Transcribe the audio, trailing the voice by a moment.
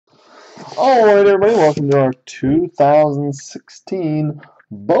Alright, everybody, welcome to our 2016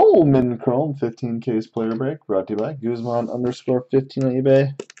 Bowman Chrome 15 case player break brought to you by Guzman _ 15 on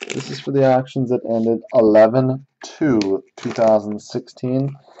eBay. This is for the auctions that ended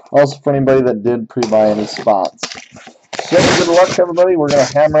 11/2/2016. Also for anybody that did pre-buy any spots. So good luck, everybody. We're going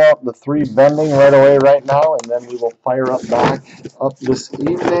to hammer out the 3 vending right away right now, and then we will fire back up this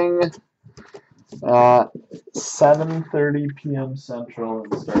evening. 7:30 p.m. Central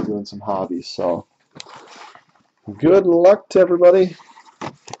and start doing some hobbies. So good luck to everybody.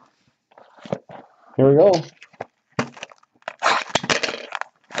 Here we go.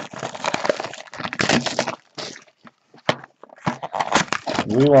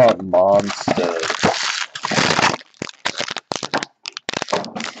 We want monsters.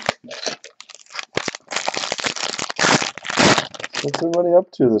 What's everybody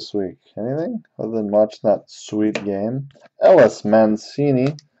up to this week? Anything other than watching that sweet game? Ellis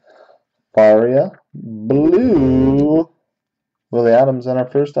Mancini, Faria, Blue, Willie Adams, and our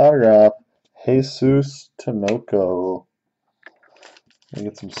first autograph, Jesus Tinoco. Let me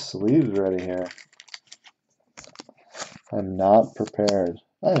get some sleeves ready here. I'm not prepared.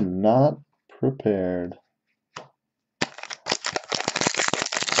 I am not prepared.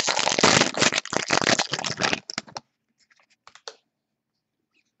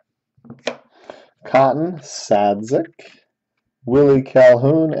 Cotton, Sadzik, Willie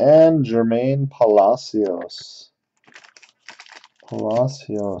Calhoun, and Jermaine Palacios.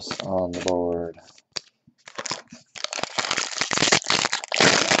 Palacios on the board.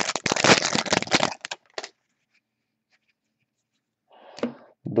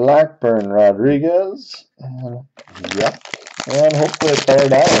 Blackburn, Rodriguez, and yep. And hopefully a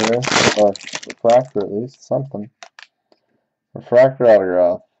colored out here. Or refractor at least, something. Refractor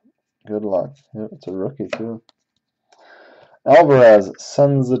autograph. Good luck. Yep, it's a rookie too. Alvarez,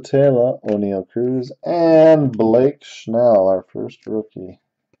 Senzatela, O'Neal Cruz, and Blake Schnell, our first rookie.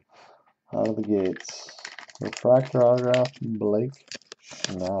 Out of the gates. Refractor autograph, Blake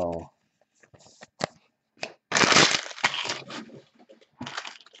Schnell.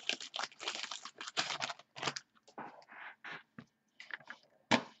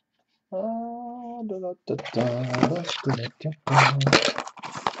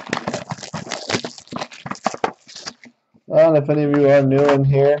 And if any of you are new in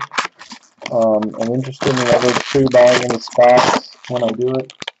here and interested in ever pre-buying any spots when I do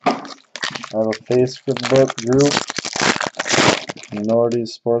it, I have a Facebook group, Minority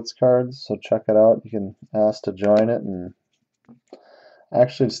Sports Cards, so check it out. You can ask to join it, and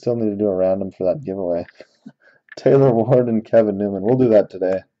actually still need to do a random for that giveaway. Taylor Ward and Kevin Newman. We'll do that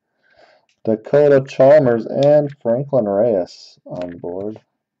today. Dakota Chalmers and Franklin Reyes on board.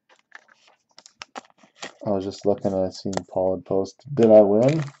 I was just looking and I seen Paul had posted. Did I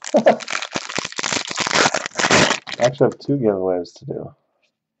win? I actually have 2 giveaways to do.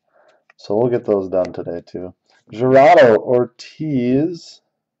 So we'll get those done today too. Gerardo Ortiz,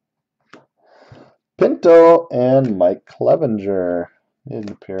 Pinto, and Mike Clevenger made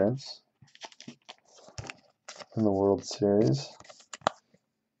an appearance in the World Series.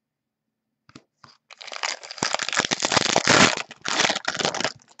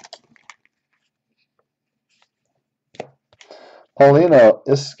 Paulino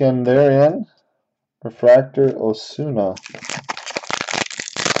Iskandarian, Refractor Osuna.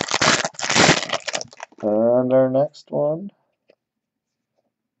 And our next one,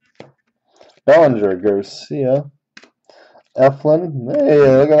 Bellinger Garcia, Eflin. Hey,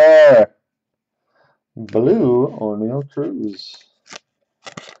 look at that. Blue O'Neal Cruz.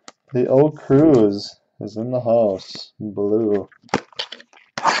 The old Cruz is in the house. Blue.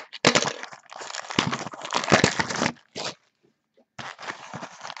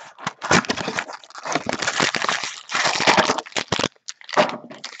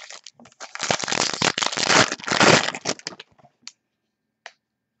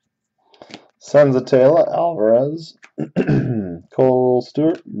 Senzatela, Alvarez, Cole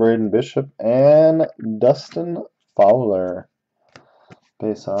Stewart, Braden Bishop, and Dustin Fowler.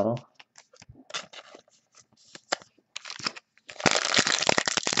 Base auto.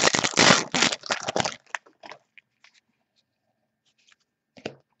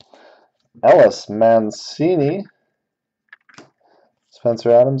 Ellis Mancini,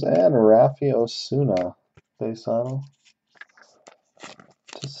 Spencer Adams, and Rafi Osuna. Base auto.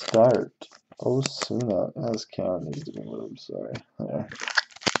 To start, Osuna. This camera needs to be moved, sorry. There.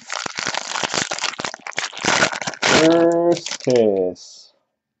 First case.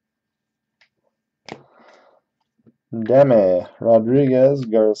 Deme, Rodriguez,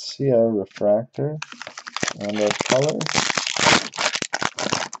 Garcia, Refractor, and a color.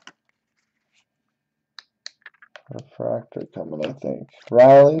 Refractor coming, I think.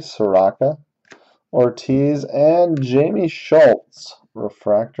 Riley, Soraka, Ortiz, and Jamie Schultz.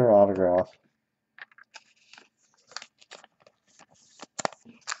 Refractor autograph.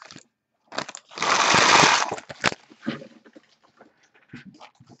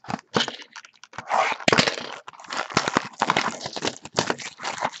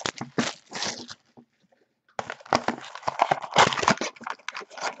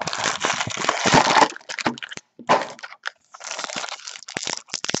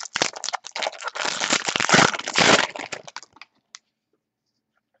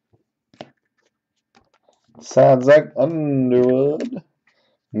 Sadzak, Underwood,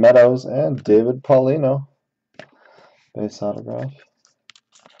 Meadows, and David Paulino. Base autograph.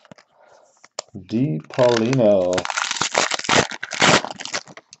 D. Paulino.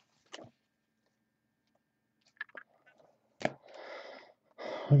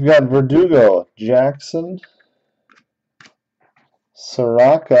 We've got Verdugo, Jackson,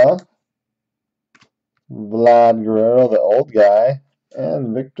 Soraka, Vlad Guerrero, the old guy,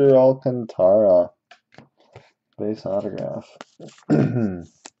 and Victor Alcantara. Base autograph.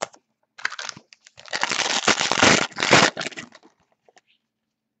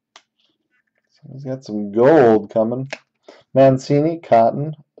 He's got some gold coming. Mancini,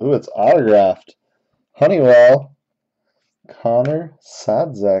 Cotton. Ooh, it's autographed. Honeywell, Connor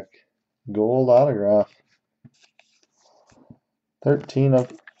Sadzek. Gold autograph. 13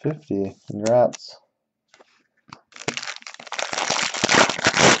 of 50. Congrats.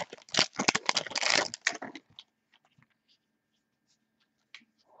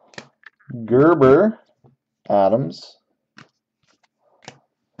 Gerber, Adams.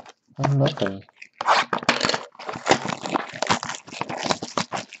 And nothing.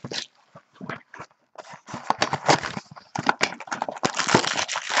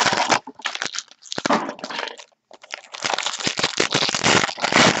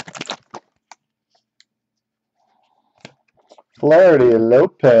 Flaherty,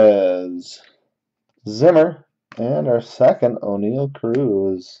 Lopez, Zimmer, and our second O'Neill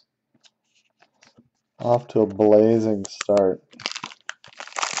Cruz. Off to a blazing start.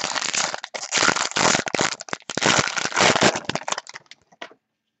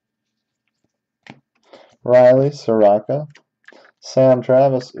 Riley, Soraka, Sam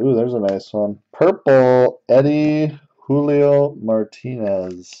Travis. Ooh, there's a nice one. Purple, Eddie Julio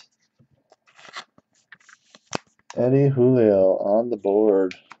Martinez. Eddie Julio on the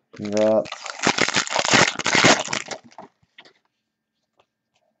board. Congrats.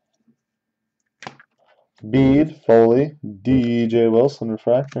 Bede, Foley, DJ Wilson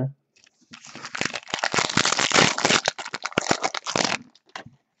refractor.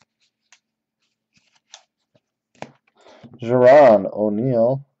 Geron,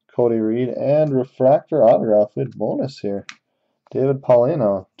 O'Neill, Cody Reed, and refractor autograph with bonus here. David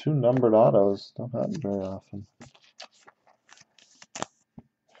Paulino, 2 numbered autos. Don't happen very often.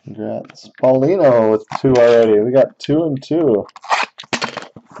 Congrats. Paulino with 2 already. We got 2 and 2.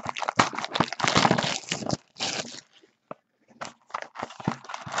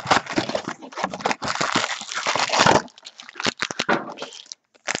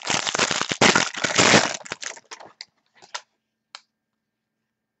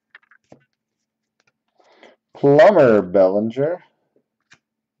 Plummer, Bellinger,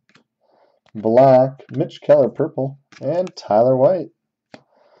 black, Mitch Keller purple, and Tyler White.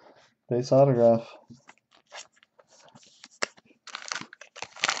 Base autograph.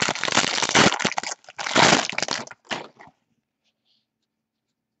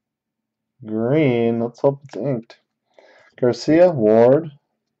 Green, let's hope it's inked. Garcia, Ward,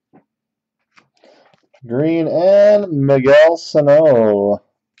 green, and Miguel Sano.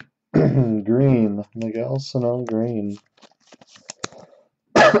 Green, Miguel Sano, green.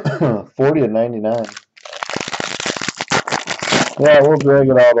 40 of 99. Yeah, we'll drag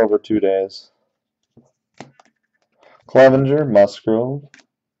it out over 2 days. Clevenger, Musgrove,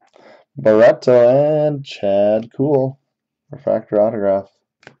 Barreto, and Chad Cool. Refractor autograph.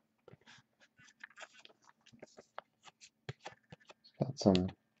 Got some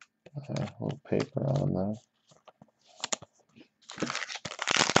little paper on there.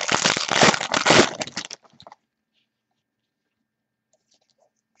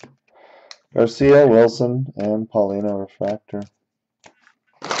 Garcia, Wilson, and Paulino refractor.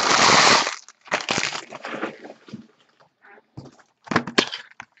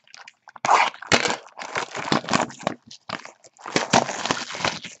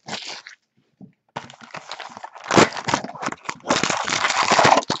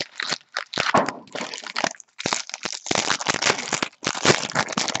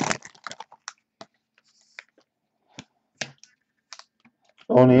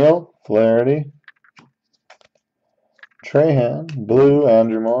 O'Neal, Flaherty. Trahan, blue,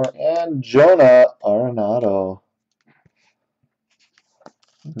 Andrew Moore, and Jonah Arenado.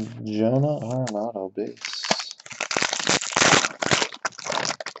 Jonah Arenado base.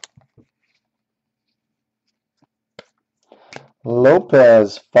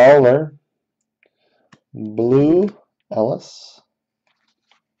 Lopez, Fowler, blue, Ellis.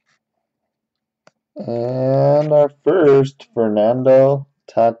 And our first, Fernando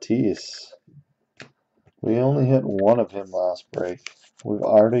Tatis. We only hit one of him last break. We've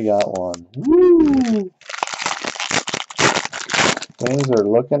already got one. Woo! Things are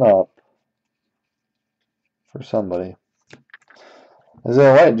looking up for somebody. Is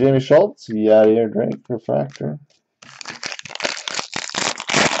that right? Jamie Schultz? Yadier Drake, refractor.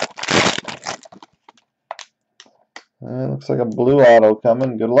 Looks like a blue auto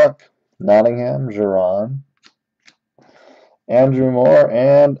coming. Good luck. Nottingham, Giron. Andrew Moore,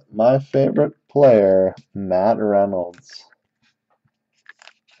 and my favorite player, Matt Reynolds.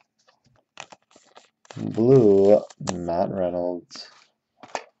 Blue, Matt Reynolds.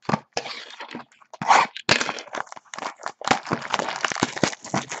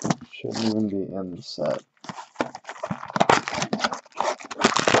 Shouldn't even be in the set.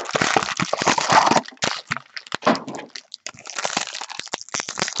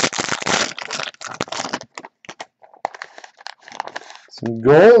 Some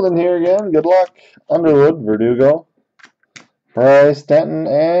gold in here again. Good luck. Underwood, Verdugo. Bryce Stanton,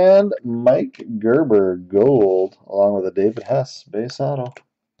 and Mike Gerber, gold, along with a David Hess, base auto.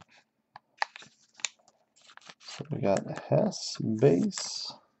 So we got Hess,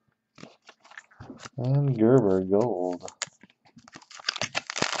 base, and Gerber, gold.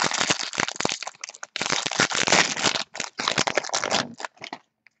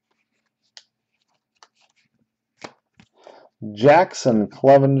 Jackson,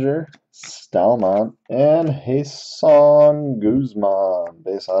 Clevenger, Stalmont, and Jason Guzman,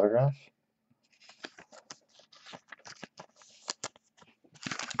 base autograph.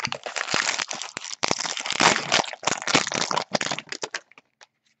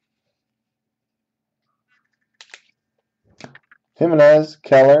 Jimenez,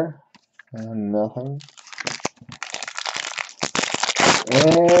 Keller, and nothing.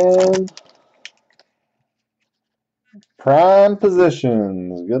 And prime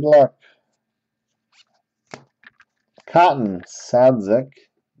positions. Good luck. Cotton, Sadzik,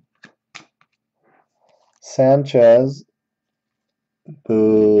 Sanchez,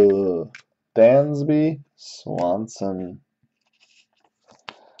 Dansby, Swanson,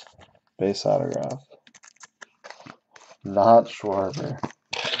 base autograph. Not Schwarber.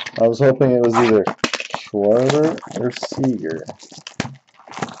 I was hoping it was either Schwarber or Seager.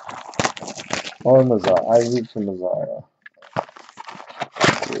 Or Mazzara. I root for Mazzara.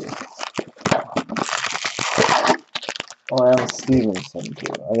 Oh, and Stevenson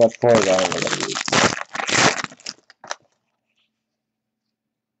too. I got 4 guys I gotta root.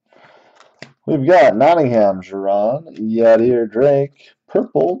 We've got Nottingham, Giron, Yadier Drake,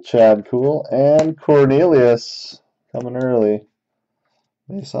 Purple, Chad Cool, and Cornelius coming early.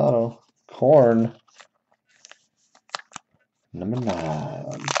 Base auto. Corn, number 9.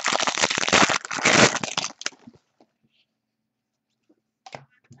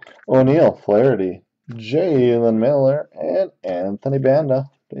 O'Neal, Flaherty, Jalen Miller, and Anthony Banda,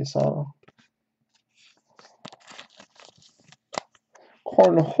 base auto.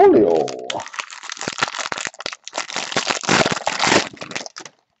 Cornholio.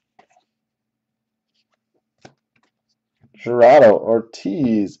 Gerardo,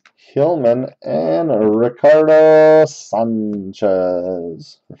 Ortiz, Hillman, and Ricardo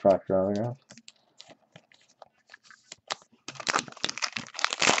Sanchez. Refractor autograph.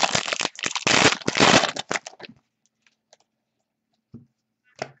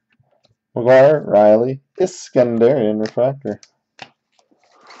 McGuire, Riley, Iskandarian, refractor.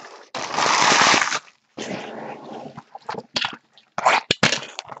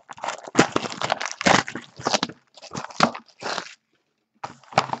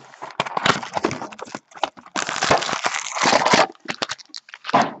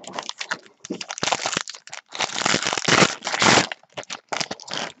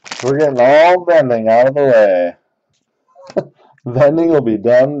 We're getting all vending out of the way. Vending will be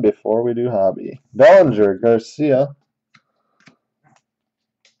done before we do hobby. Bellinger, Garcia,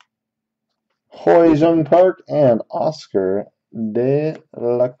 Hoy Jung Park, and Oscar de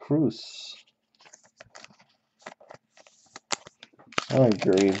la Cruz. I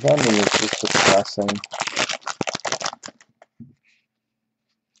agree. Vending is just depressing.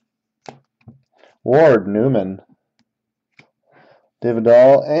 Ward, Newman, David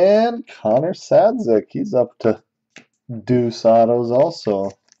Dahl and Connor Sadzik. He's up to deuce autos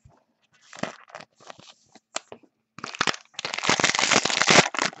also.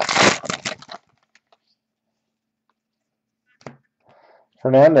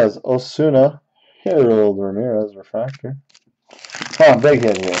 Hernandez, Osuna, Harold Ramirez, refractor. Oh, big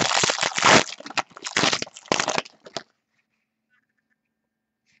hit here.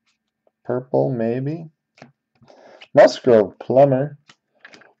 Purple, maybe. Musgrove, Plummer,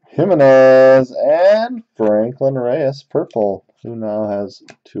 Jimenez, and Franklin Reyes, purple, who now has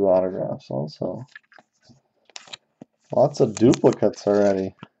 2 autographs also. Lots of duplicates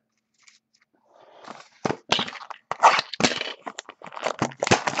already.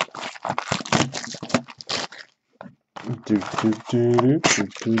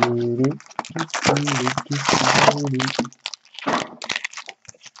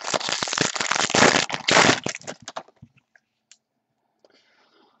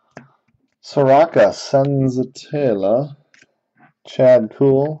 Soraka, Senzatela, Chad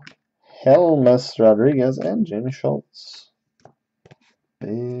Cool, Helmus Rodriguez, and Jamie Schultz.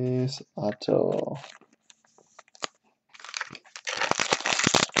 Base auto.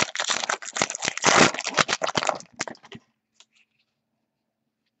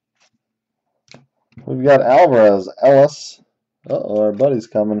 We've got Alvarez, Ellis. Uh-oh, our buddy's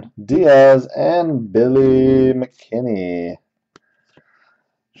coming. Diaz and Billy McKinney.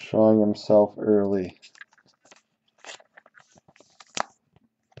 Showing himself early.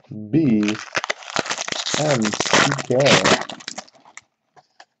 B M C K.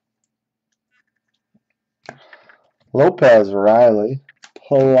 Lopez, Riley.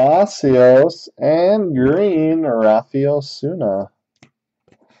 Palacios and Green, Rafi Osuna.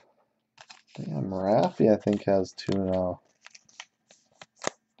 Damn, Rafi I think has 2 now.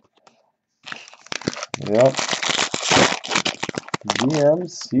 Yep.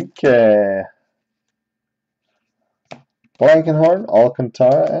 DMCK. Blankenhorn,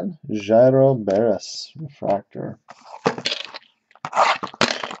 Alcantara, and Jairo Barris, refractor.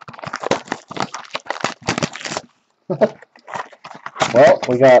 Well,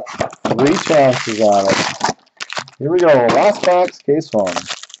 we got 3 chances on it. Here we go. Last box, case 1.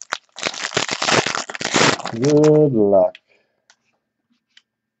 Good luck.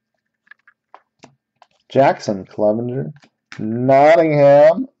 Jackson, Clevenger,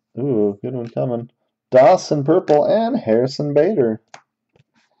 Nottingham. Ooh, good one coming. Dawson, purple, and Harrison Bader.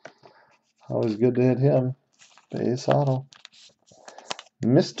 Always good to hit him. Base auto.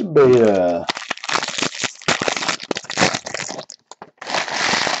 Mr. Bader.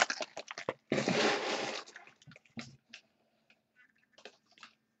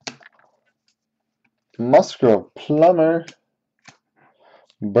 Musgrove, Plummer,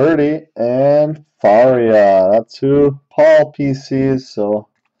 Birdie, and Faria. That's who Paul PCs, so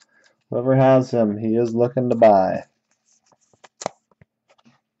whoever has him, he is looking to buy.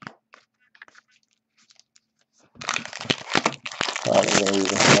 We're going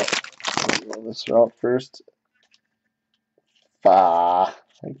to go this route first. I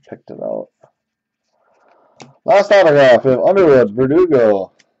picked it out. Last autograph of Underwood,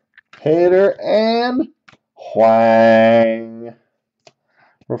 Verdugo, Hader, and Huang.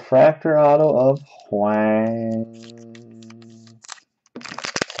 Refractor auto of Huang.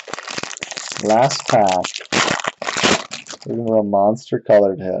 Last pack. Looking for a monster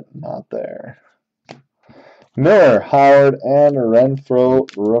colored hit. Not there. Miller, Howard, and Renfro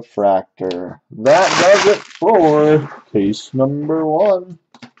refractor. That does it for case number 1.